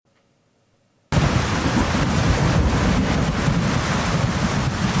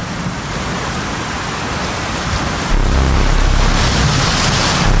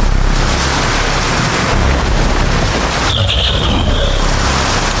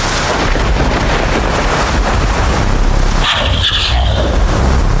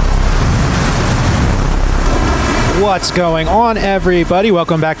What's going on, everybody?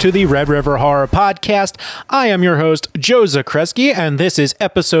 Welcome back to the Red River Horror Podcast. I am your host, Joe Zakreski, and this is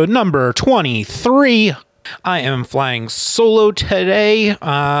episode number 23. I am flying solo today.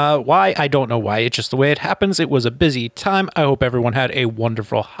 Why? I don't know why. It's just the way it happens. It was a busy time. I hope everyone had a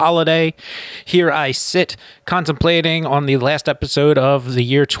wonderful holiday. Here I sit contemplating on the last episode of the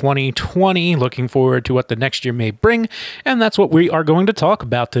year 2020, looking forward to what the next year may bring. And that's what we are going to talk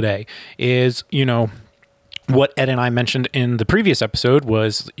about today is, what Ed and I mentioned in the previous episode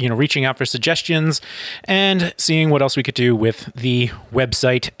was, reaching out for suggestions and seeing what else we could do with the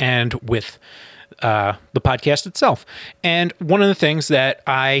website and with the podcast itself. And one of the things that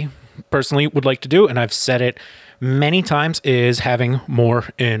I personally would like to do, and I've said it many times, is having more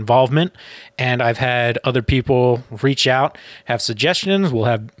involvement. And I've had other people reach out, have suggestions. We'll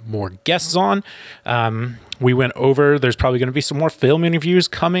have more guests on. We went over, there's probably going to be some more film interviews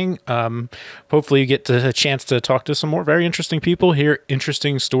coming. Hopefully you get a chance to talk to some more very interesting people, hear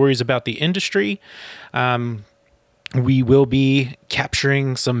interesting stories about the industry. We will be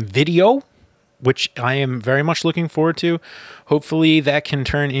capturing some video, which I am very much looking forward to. Hopefully that can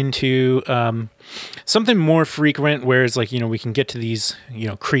turn into something more frequent, whereas we can get to these,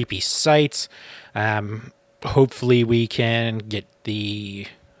 creepy sites. Hopefully we can get the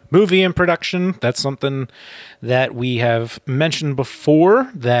movie in production. That's something that we have mentioned before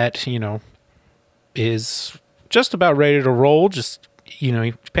that, is just about ready to roll. Just,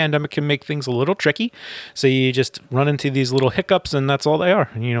 pandemic can make things a little tricky. So you just run into these little hiccups and that's all they are.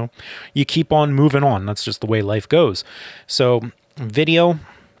 You keep on moving on. That's just the way life goes. So video,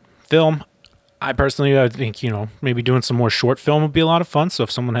 film, I think, maybe doing some more short film would be a lot of fun. So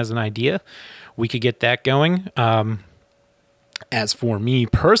if someone has an idea, we could get that going. As for me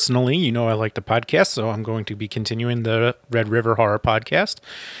personally, I like the podcast, so I'm going to be continuing the Red River Horror Podcast.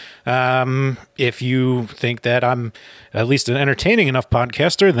 If you think that I'm at least an entertaining enough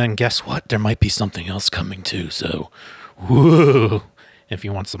podcaster, then guess what? There might be something else coming too. So, woo! If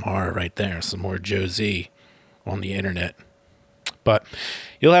you want some horror right there, some more Joe Z on the internet. But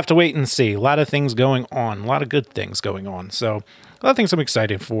you'll have to wait and see. A lot of things going on, a lot of good things going on. So, a lot of things I'm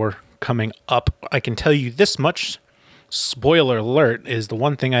excited for coming up. I can tell you this much. Spoiler alert is the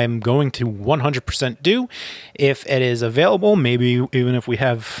one thing I'm going to 100% do. If it is available, maybe even if we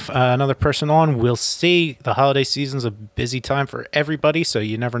have another person on, we'll see. The holiday season's a busy time for everybody, so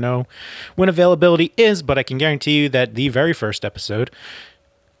you never know when availability is, but I can guarantee you that the very first episode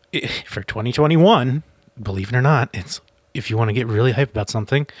for 2021, believe it or not, it's if you want to get really hyped about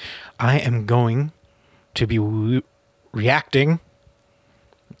something, I am going to be reacting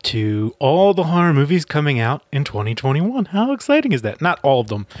to all the horror movies coming out in 2021. How exciting is that? Not all of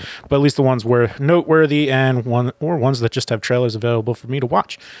them, but at least the ones were noteworthy and ones that just have trailers available for me to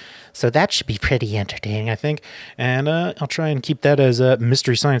watch. So that should be pretty entertaining, I think. And I'll try and keep that as a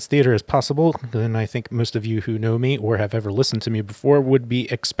Mystery Science Theater as possible. And I think most of you who know me or have ever listened to me before would be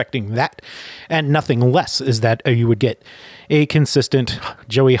expecting that. And nothing less is that you would get a consistent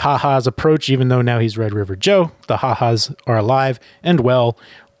Joey Ha-Ha's approach, even though now he's Red River Joe. The Ha-Ha's are alive and well.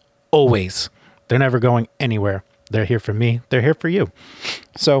 Always. They're never going anywhere. They're here for me. They're here for you.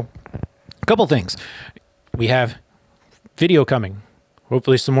 So, a couple things. We have video coming.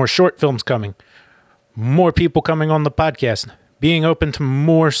 Hopefully some more short films coming. More people coming on the podcast. Being open to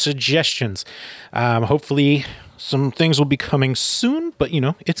more suggestions. Hopefully some things will be coming soon. But,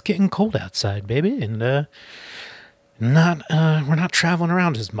 it's getting cold outside, baby. And we're not traveling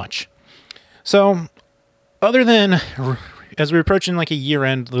around as much. So, other than as we're approaching like a year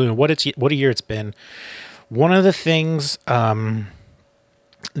end, what a year it's been. One of the things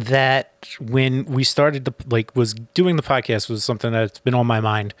that when we started was doing the podcast was something that's been on my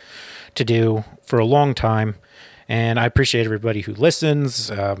mind to do for a long time, and I appreciate everybody who listens,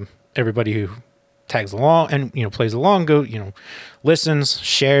 everybody who tags along and plays along, listens,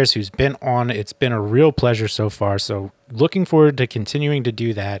 shares, who's been on. It's been a real pleasure so far. So looking forward to continuing to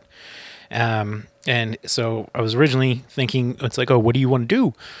do that. And so I was originally thinking, it's like, oh, what do you want to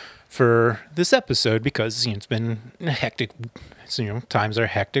do for this episode? Because, it's been hectic. So, times are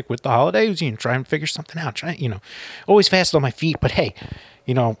hectic with the holidays, try and figure something out, always fast on my feet. But hey,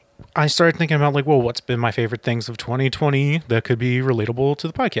 I started thinking about what's been my favorite things of 2020 that could be relatable to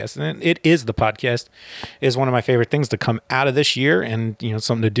the podcast. And it is the podcast is one of my favorite things to come out of this year, and,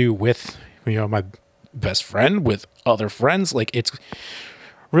 something to do with, my best friend, with other friends. It's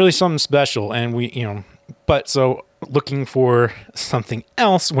really something special. And but so looking for something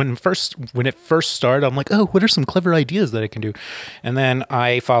else when it first started, I'm like, oh, what are some clever ideas that I can do? And then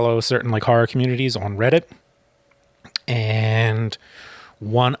I follow certain horror communities on Reddit, and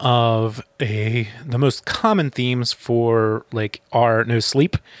one of the most common themes for like our no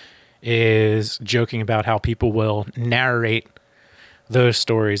sleep is joking about how people will narrate those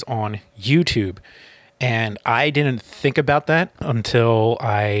stories on YouTube. And I didn't think about that until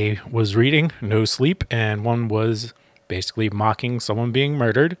I was reading No Sleep, and one was basically mocking someone being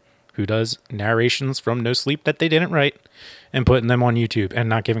murdered who does narrations from No Sleep that they didn't write and putting them on YouTube and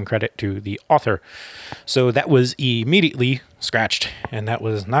not giving credit to the author. So that was immediately scratched, and that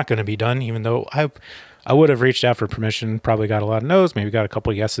was not going to be done, even though I would have reached out for permission, probably got a lot of no's, maybe got a couple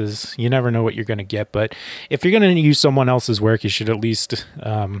of yeses. You never know what you're going to get, but if you're going to use someone else's work, you should at least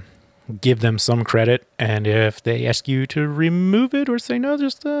give them some credit. And if they ask you to remove it or say no,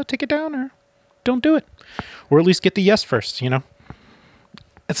 just take it down or don't do it. Or at least get the yes first, you know?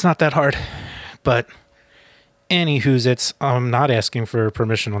 It's not that hard. But anywho's, I'm not asking for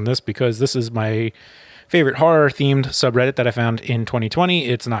permission on this because this is my favorite horror themed subreddit that I found in 2020.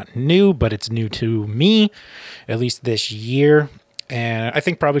 It's not new, but it's new to me, at least this year. And I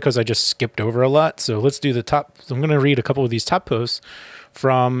think probably because I just skipped over a lot. So let's do the top. I'm going to read a couple of these top posts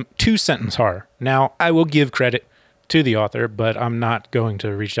from 2 Sentence Horror. Now, I will give credit to the author, but I'm not going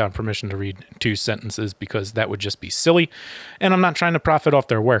to reach out permission to read 2 sentences because that would just be silly. And I'm not trying to profit off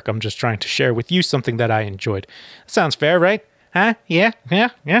their work. I'm just trying to share with you something that I enjoyed. Sounds fair, right? Huh? Yeah.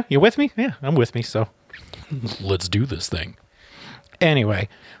 You with me? Yeah, I'm with me. So let's do this thing. Anyway,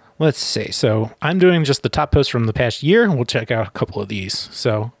 let's see. So I'm doing just the top posts from the past year. We'll check out a couple of these.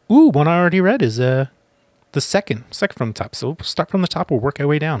 So, one I already read is the second from the top. So we'll start from the top. We'll work our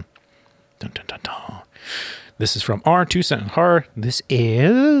way down. Dun, dun, dun, dun. This is from our 2 Sentence Horror. This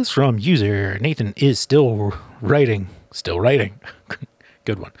is from user Nathan is still writing.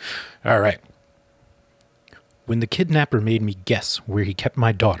 Good one. All right. When the kidnapper made me guess where he kept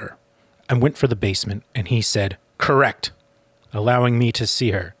my daughter, I went for the basement and he said, "Correct," allowing me to see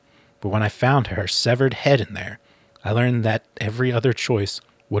her. But when I found her severed head in there, I learned that every other choice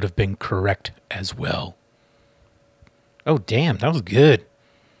would have been correct as well. Oh, damn, that was good.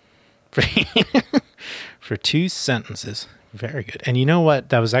 For 2 sentences. Very good. And you know what?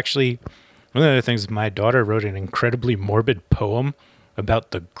 That was actually one of the other things. My daughter wrote an incredibly morbid poem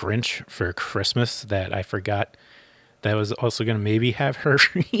about the Grinch for Christmas that I forgot that I was also going to maybe have her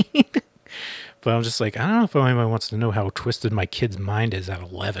read. But I'm just like, I don't know if anyone wants to know how twisted my kid's mind is at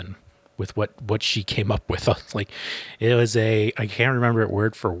 11 with what she came up with. I was like, it was I can't remember it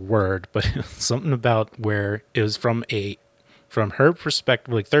word for word, but it was something about where it was from her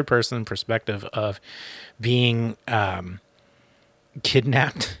perspective, like third person perspective of being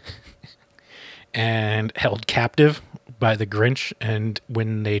kidnapped and held captive by the Grinch. And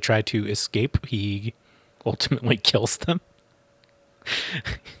when they try to escape, he ultimately kills them.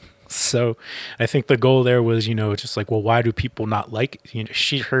 So I think the goal there was, just like, well, why do people not like,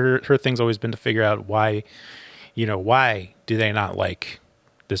 her thing's always been to figure out why do they not like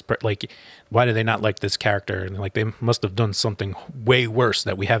this, why do they not like this character? And like, they must have done something way worse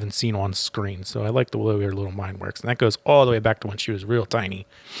that we haven't seen on screen. So I like the way her little mind works. And that goes all the way back to when she was real tiny.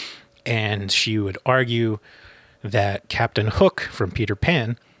 And she would argue that Captain Hook from Peter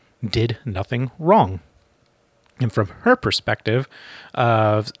Pan did nothing wrong. And from her perspective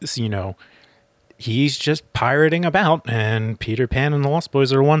of, he's just pirating about and Peter Pan and the Lost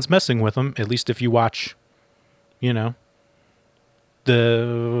Boys are the ones messing with him. At least if you watch,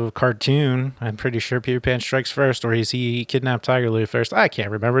 the cartoon, I'm pretty sure Peter Pan strikes first, or is he kidnapped Tiger Lily first? I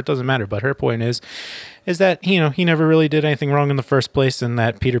can't remember. It doesn't matter. But her point is that, he never really did anything wrong in the first place and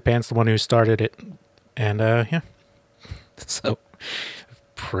that Peter Pan's the one who started it. And, yeah. So,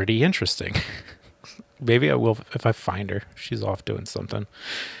 pretty interesting. Maybe I will if I find her. She's off doing something.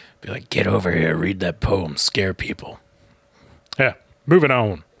 Be like, get over here, read that poem, scare people. Yeah, moving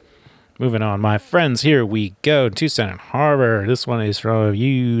on. My friends, here we go. 2 Sentence Harbor. This one is from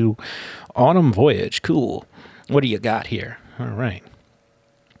you. Autumn Voyage. Cool. What do you got here? All right.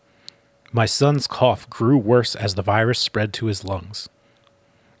 My son's cough grew worse as the virus spread to his lungs.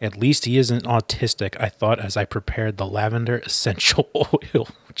 At least he isn't autistic, I thought as I prepared the lavender essential oil.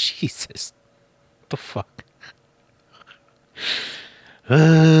 Jesus. What the fuck?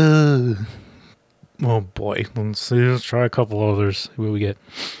 Oh boy. Let's see. Let's try a couple others. See what we get.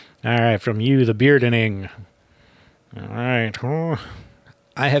 All right. From you, the Beardening. All right. Oh.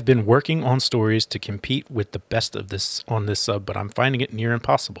 I have been working on stories to compete with the best of this on this sub, but I'm finding it near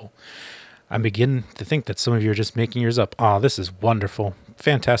impossible. I begin to think that some of you are just making yours up. Oh, this is wonderful.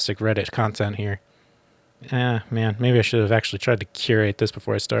 Fantastic Reddit content here. Man, maybe I should have actually tried to curate this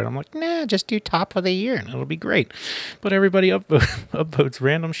before I started. I'm like, nah, just do top of the year and it'll be great. But everybody upvotes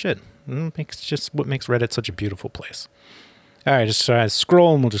random shit. It's just what makes Reddit such a beautiful place. All right, just try to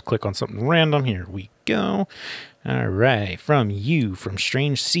scroll and we'll just click on something random. Here we go. All right, from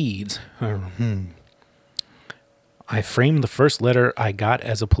Strange Seeds. I framed the first letter I got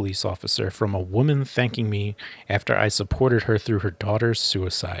as a police officer from a woman thanking me after I supported her through her daughter's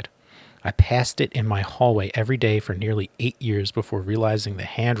suicide. I passed it in my hallway every day for nearly 8 years before realizing the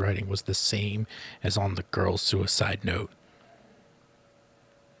handwriting was the same as on the girl's suicide note.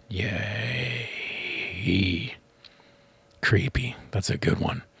 Yay. Creepy. That's a good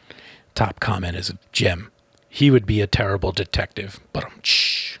one. Top comment is a gem. He would be a terrible detective. But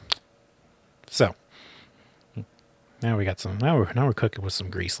so now we got some. Now we're cooking with some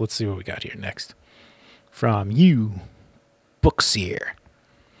grease. Let's see what we got here next. From you, Bookseer.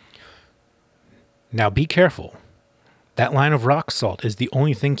 Now be careful. That line of rock salt is the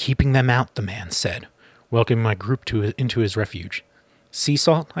only thing keeping them out, the man said, welcoming my group into his refuge. Sea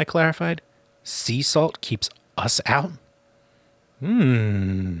salt, I clarified. Sea salt keeps us out?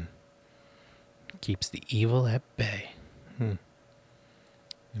 Keeps the evil at bay.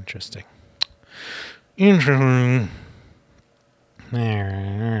 Interesting.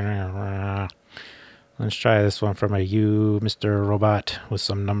 Let's try this one from you, Mr. Robot, with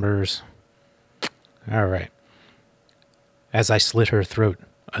some numbers. All right. As I slit her throat,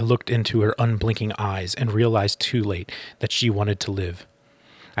 I looked into her unblinking eyes and realized too late that she wanted to live.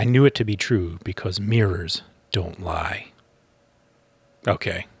 I knew it to be true because mirrors don't lie.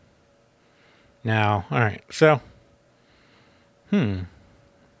 Okay. Now, all right. So, I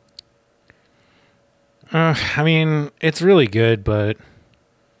mean, it's really good, but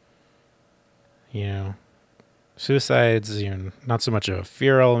suicide's, not so much a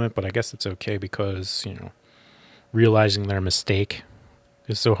fear element, but I guess it's okay because, realizing their mistake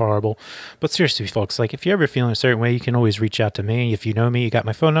is so horrible. But seriously, folks, like, if you're ever feeling a certain way, you can always reach out to me. If you know me, you got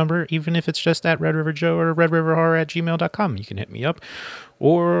my phone number, even if it's just at Red River Joe or redriverhorror@gmail.com. You can hit me up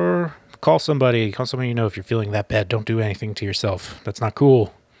or call somebody you know if you're feeling that bad. Don't do anything to yourself. That's not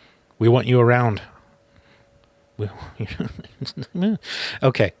cool. We want you around.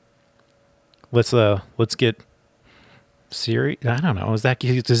 Okay. Let's get serious. I don't know. Is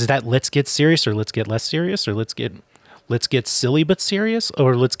that let's get serious or let's get less serious or let's get silly but serious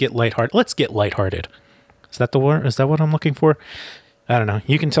or let's get lighthearted? Let's get lighthearted. Is that the word? Is that what I'm looking for? I don't know.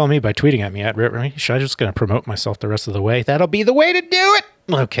 You can tell me by tweeting at me at should I just gonna promote myself the rest of the way? That'll be the way to do it.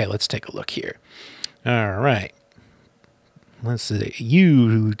 Okay, let's take a look here. All right. Let's see.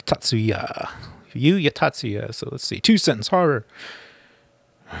 You Tatsuya. So let's see. 2-sentence horror.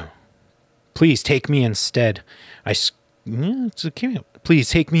 Please take me instead. Please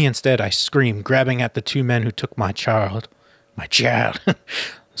take me instead, I screamed, grabbing at the two men who took my child. My child.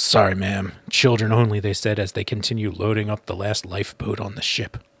 Sorry, ma'am. Children only, they said as they continued loading up the last lifeboat on the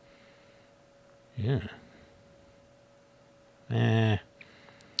ship. Yeah.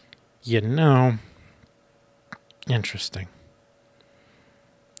 Interesting.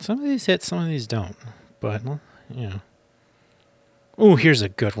 Some of these hit, some of these don't. But, Oh, here's a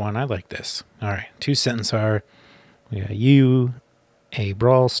good one. I like this. All right. 2-sentence horror. We got you, a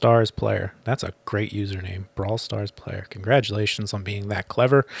Brawl Stars player. That's a great username. Brawl Stars player. Congratulations on being that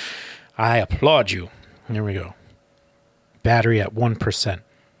clever. I applaud you. Here we go. Battery at 1%.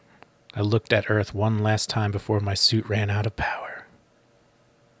 I looked at Earth one last time before my suit ran out of power.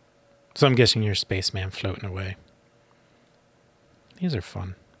 So I'm guessing you're a spaceman floating away. These are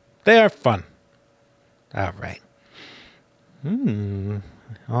fun. They are fun. All right.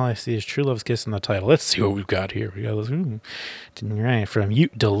 All I see is True Love's Kiss in the title. Let's see what we've got here. We got right from you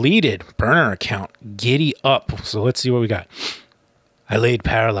deleted burner account. Giddy up. So let's see what we got. I laid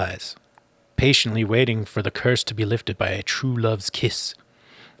paralyzed, patiently waiting for the curse to be lifted by a true love's kiss.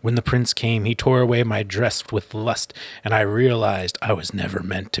 When the prince came, he tore away my dress with lust, and I realized I was never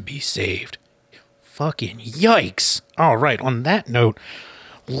meant to be saved. Fucking yikes. All right, on that note,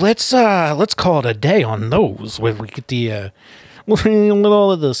 let's call it a day on those where we get the with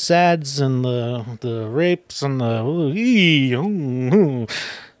all of the sads and the rapes and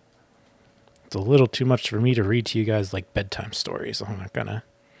it's a little too much for me to read to you guys like bedtime stories. I'm not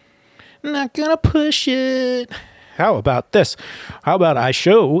gonna push it. How about this? How about I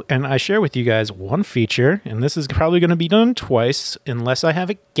share with you guys one feature, and this is probably going to be done twice unless I have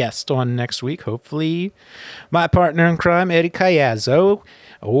a guest on next week. Hopefully my partner in crime, Eddie Cayazzo,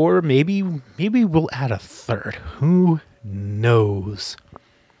 or maybe we'll add a third. Who knows?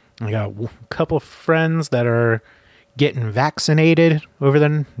 I got a couple of friends that are getting vaccinated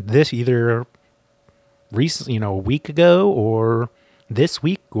over this either recently, a week ago or this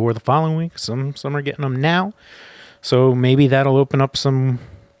week or the following week. Some are getting them now. So maybe that'll open up some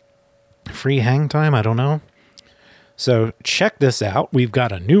free hang time. I don't know. So check this out. We've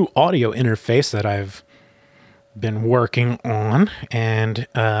got a new audio interface that I've been working on. And,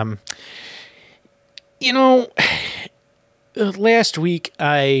 last week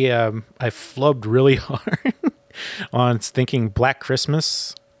I flubbed really hard on thinking Black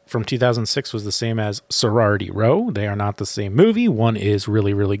Christmas from 2006 was the same as Sorority Row. They are not the same movie. One is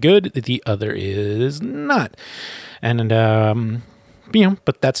really, really good. The other is not. And,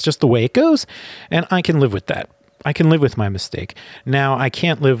 but that's just the way it goes. And I can live with that. I can live with my mistake. Now, I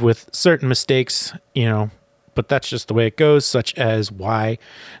can't live with certain mistakes, but that's just the way it goes, such as why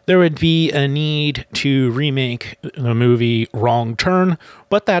there would be a need to remake the movie Wrong Turn,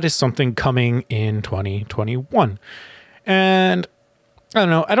 but that is something coming in 2021. And I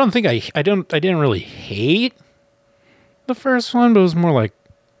don't know. I didn't really hate the first one, but it was more like,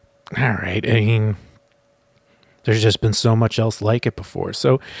 all right. I mean, there's just been so much else like it before.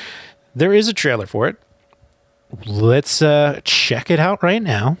 So there is a trailer for it. Let's check it out right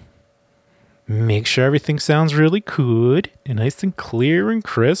now. Make sure everything sounds really good and nice and clear and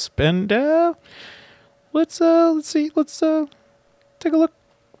crisp. And let's see. Let's take a look.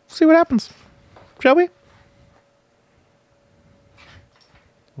 See what happens. Shall we?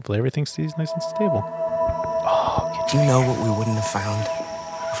 Hopefully everything stays nice and stable. Oh, do you know what we wouldn't have found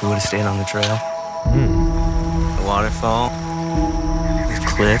if we would have stayed on the trail? The waterfall, the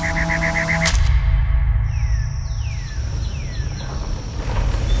cliff.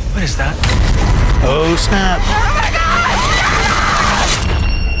 What is that? Oh, snap. Oh, my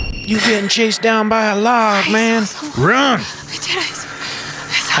God! You getting chased down by a log, man. Run!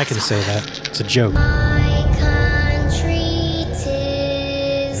 I can say that. It's a joke.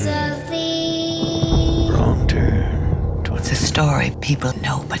 Wrong Turn. It's a story people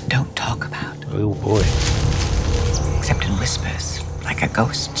know but don't talk about. Oh, boy. Except in whispers, like a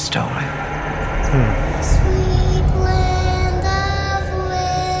ghost story. Sweet land of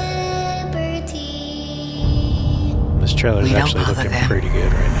liberty. This trailer is We don't actually bother looking them. pretty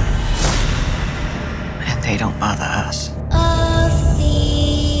good right now. And they don't bother us. Of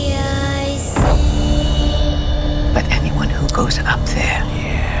the I see. But anyone who goes up there,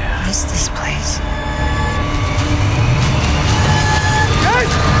 what is this place?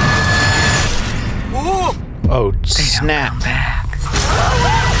 Oh, They don't snap. come back.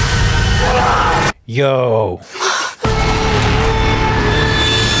 Yo.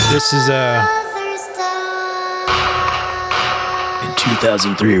 This is Others die. in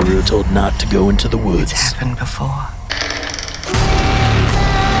 2003 we were told not to go into the It's woods. happened before.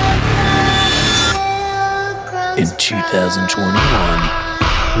 In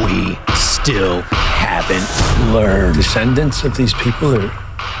 2021, we still haven't learned. Descendants of these people are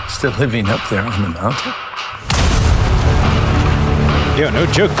still living up there on the mountain? Yo, no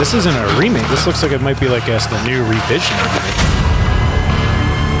joke. This isn't a remake. This looks like it might be like a new revision of it.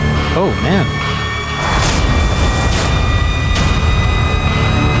 Oh, man.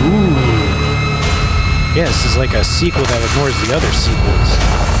 Ooh. Yeah, this is like a sequel that ignores the other sequels.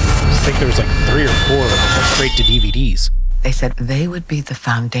 I think there was like 3 or 4 straight to DVDs. They said they would be the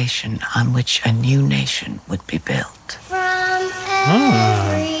foundation on which a new nation would be built. From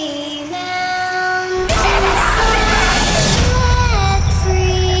every mountain let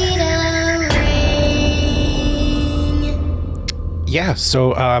freedom ring. Yeah,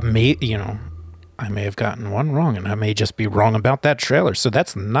 so I may have gotten one wrong, and I may just be wrong about that trailer. So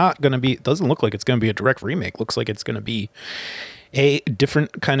that's not going to be, doesn't look like it's going to be a direct remake. Looks like it's going to be a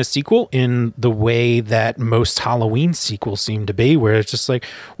different kind of sequel in the way that most Halloween sequels seem to be, where it's just like,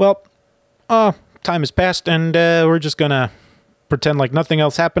 well, time has passed, and we're just going to pretend like nothing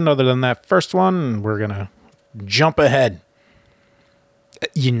else happened other than that first one, and we're going to jump ahead.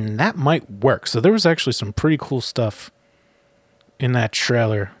 That might work. So there was actually some pretty cool stuff in that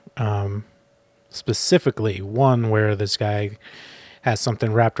trailer. Specifically one where this guy has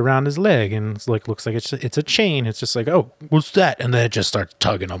something wrapped around his leg and it's like, looks like it's a chain. It's just like, oh, what's that? And then it just starts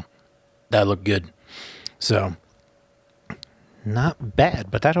tugging him. That looked good. So not bad,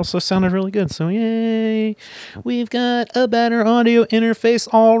 but that also sounded really good. So yay, we've got a better audio interface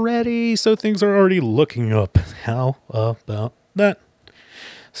already. So things are already looking up. How about that?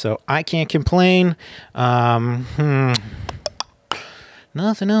 So I can't complain.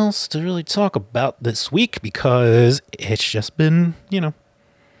 Nothing else to really talk about this week because it's just been,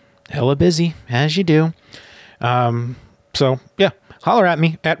 hella busy, as you do. So, yeah, holler at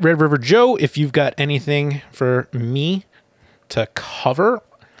me at Red River Joe if you've got anything for me to cover.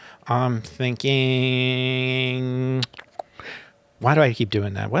 I'm thinking, why do I keep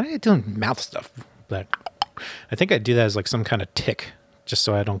doing that? Why am I doing mouth stuff? But I think I do that as like some kind of tick, just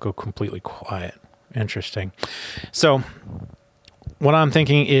so I don't go completely quiet. Interesting. So what I'm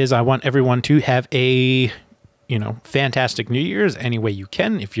thinking is I want everyone to have a, fantastic New Year's any way you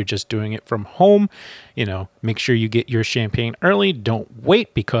can. If you're just doing it from home, make sure you get your champagne early. Don't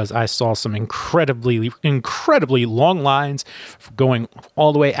wait, because I saw some incredibly long lines going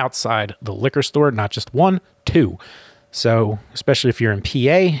all the way outside the liquor store, not just one, two. So especially if you're in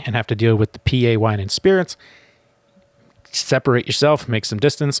PA and have to deal with the PA wine and spirits, separate yourself, make some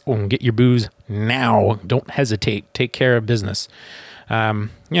distance, and get your booze now. Don't hesitate. Take care of business.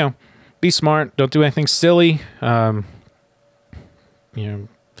 Be smart. Don't do anything silly. As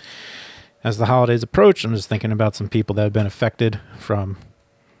the holidays approach, I'm just thinking about some people that have been affected from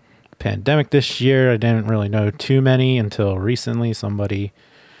the pandemic this year. I didn't really know too many until recently. Somebody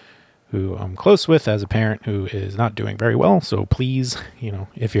who I'm close with as a parent who is not doing very well. So please,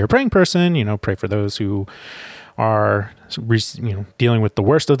 if you're a praying person, pray for those who are, dealing with the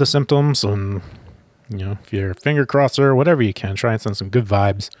worst of the symptoms. And, if you're a finger crosser, whatever you can, try and send some good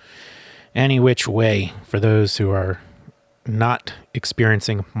vibes any which way for those who are not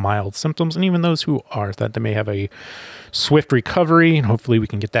experiencing mild symptoms, and even those who are, that they may have a swift recovery, and hopefully we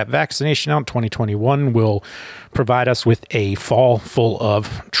can get that vaccination out. 2021 will provide us with a fall full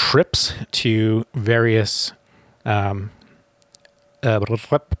of trips to various what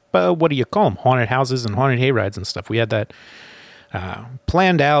do you call them, haunted houses and haunted hayrides and stuff. We had that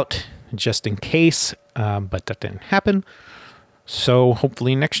planned out just in case, but that didn't happen. So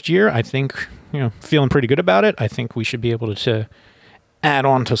hopefully next year, I think, feeling pretty good about it. I think we should be able to add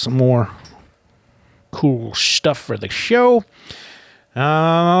on to some more cool stuff for the show.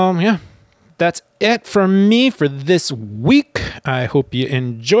 That's it from me for this week. I hope you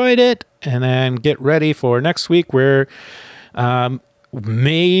enjoyed it, and then get ready for next week where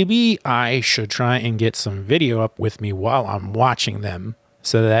maybe I should try and get some video up with me while I'm watching them.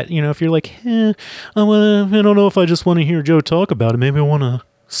 So that, if you're like, I don't know if I just want to hear Joe talk about it. Maybe I want to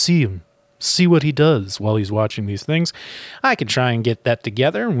see him, see what he does while he's watching these things. I can try and get that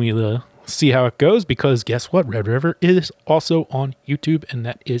together, and we'll see how it goes, because guess what? Red River is also on YouTube, and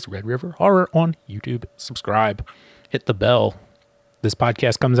that is Red River Horror on YouTube. Subscribe, hit the bell. This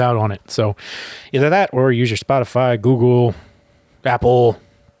podcast comes out on it. So either that or use your Spotify, Google, Apple,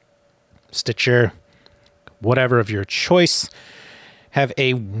 Stitcher, whatever of your choice. Have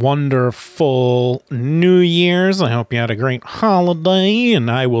a wonderful New Year's. I hope you had a great holiday, and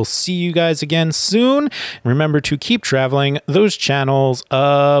I will see you guys again soon. Remember to keep traveling those channels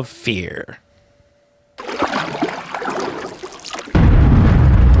of fear.